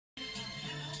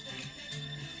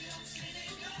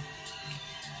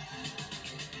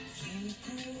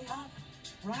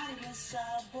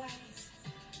subways,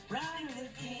 running with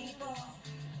people.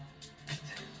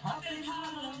 Up in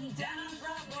Harlem, down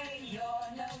Broadway,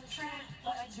 you're no tramp,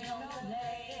 but you're no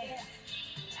lady.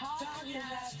 Talking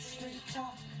that street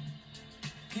talk.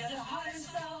 You're the heart and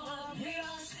soul of New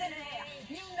York City.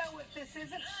 You know what this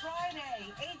is. It's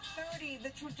Friday, 8:30. The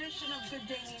tradition of Good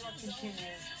Day New York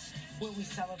continues, where we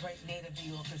celebrate native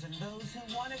New Yorkers and those who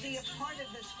want to be a part of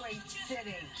this great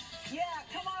city. Yeah,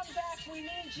 come on back. We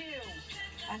need you.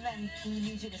 And then we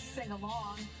need you to sing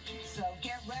along. So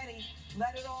get ready.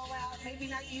 Let it all out. Maybe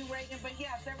not you, Raegan, but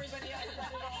yes, everybody else,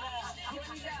 let it all out. Here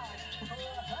we go.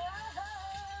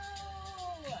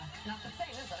 Not the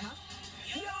same, is it, huh?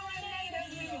 You're a native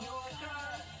New Yorker.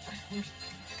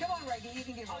 Come on, Raegan, you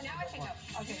can give it. Oh, now I can go.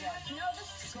 Okay, you go. must know the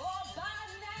score by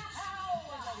now.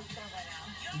 I know the score by now.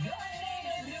 You're a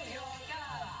native New Yorker.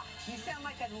 You sound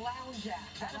like a lounge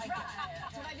act. That's right.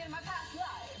 That's what I did in my past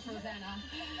life, Rosanna.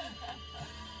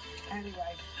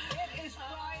 Anyway, it is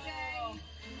Friday.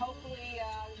 Hopefully,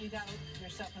 you got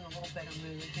yourself in a little better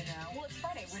mood, you know. Well, it's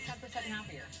Friday. We're 10%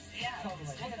 happier. Yeah, totally.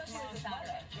 Well, tomorrow's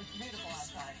Saturday. It's beautiful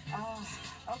outside. Oh,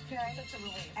 okay. Such a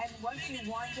relief. And once you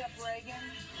wind up, Raegan,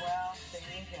 well, there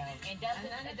you go. It doesn't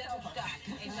stop.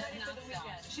 It does not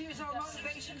stop. She is our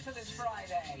motivation for this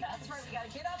Friday. That's right. We got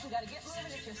to get up. We got to get moving.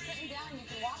 If you're sitting down, you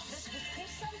can watch this. Just do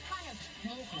some kind of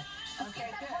movement. Just Okay,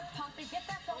 get that good. heart pumping. Get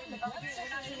that going. The blood We're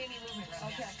not doing circulating. any movement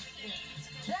right now. Okay.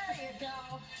 There you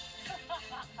go.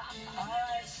 All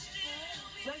right.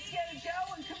 Let's get it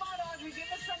going. Come on, Audrey. Give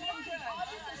us something good.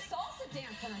 Audrey's a salsa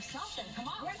dancing or something. Come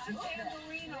on. Where's the move it.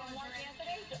 tambourine, Mark Audrey?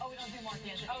 Anthony? Oh, we don't do Mark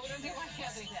Anthony. Oh, we don't do Mark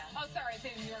Anthony. Yeah. Oh, sorry, I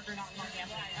said New Yorker, not Mark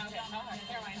Anthony. Okay,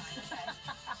 never mind.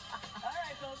 All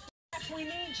right, folks. We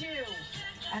need you.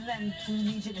 And then we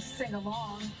need you to sing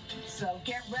along. So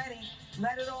get ready.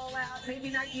 Let it all out. Maybe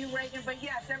not you, Raegan, but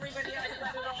yes, everybody else,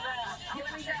 let it all out. Here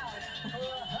we go.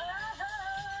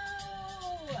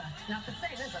 Not the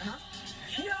same, is it, huh?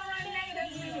 You're a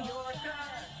native New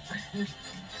Yorker.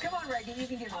 Come on, Raegan, you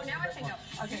can give it. Oh, now I can go.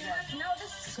 Okay, you go. must know the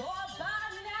score by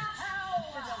now.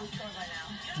 I know the score by now.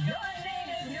 You're a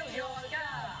native New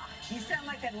Yorker. You sound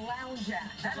like a lounge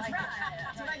act. That's like right. it.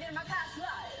 That's what I did in my past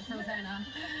life, Rosanna.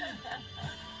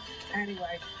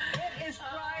 Anyway, it is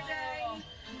Friday.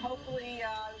 Hopefully,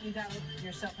 you got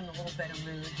yourself in a little better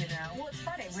mood, you know. Well, it's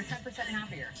Friday. We're 10%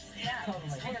 happier. Yeah, totally.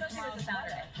 And tomorrow's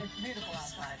Saturday. It's beautiful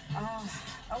outside. Oh,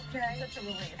 okay. Such a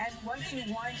relief. And once you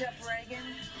wind up,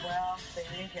 Raegan, well, there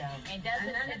you go. It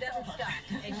doesn't stop.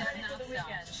 It does not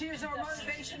stop. She is our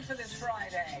motivation for this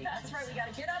Friday. That's right. We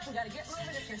got to get up. We got to get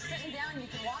moving. If you're sitting down, you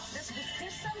can watch this. Just do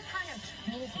some kind of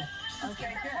movement. Just Okay,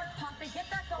 get that good. heart pumping. Get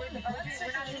that going. The blood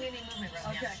We're not doing circulating. any movement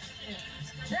right Okay. now.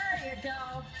 There you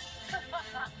go.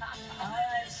 All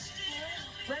right.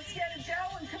 Let's get it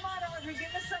going. Come on, Audrey.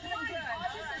 Give us something good.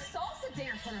 Audrey's a salsa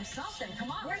dancing or something. Come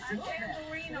on. Where's the move it.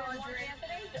 tambourine, Mark Audrey?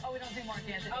 Anthony? Oh, we don't do Mark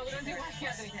Anthony. Oh, we don't do Mark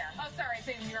Anthony. Oh, sorry, I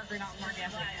said New Yorker, not Mark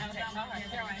Anthony. Okay, Okay,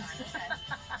 never mind.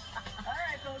 All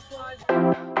right,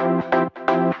 folks.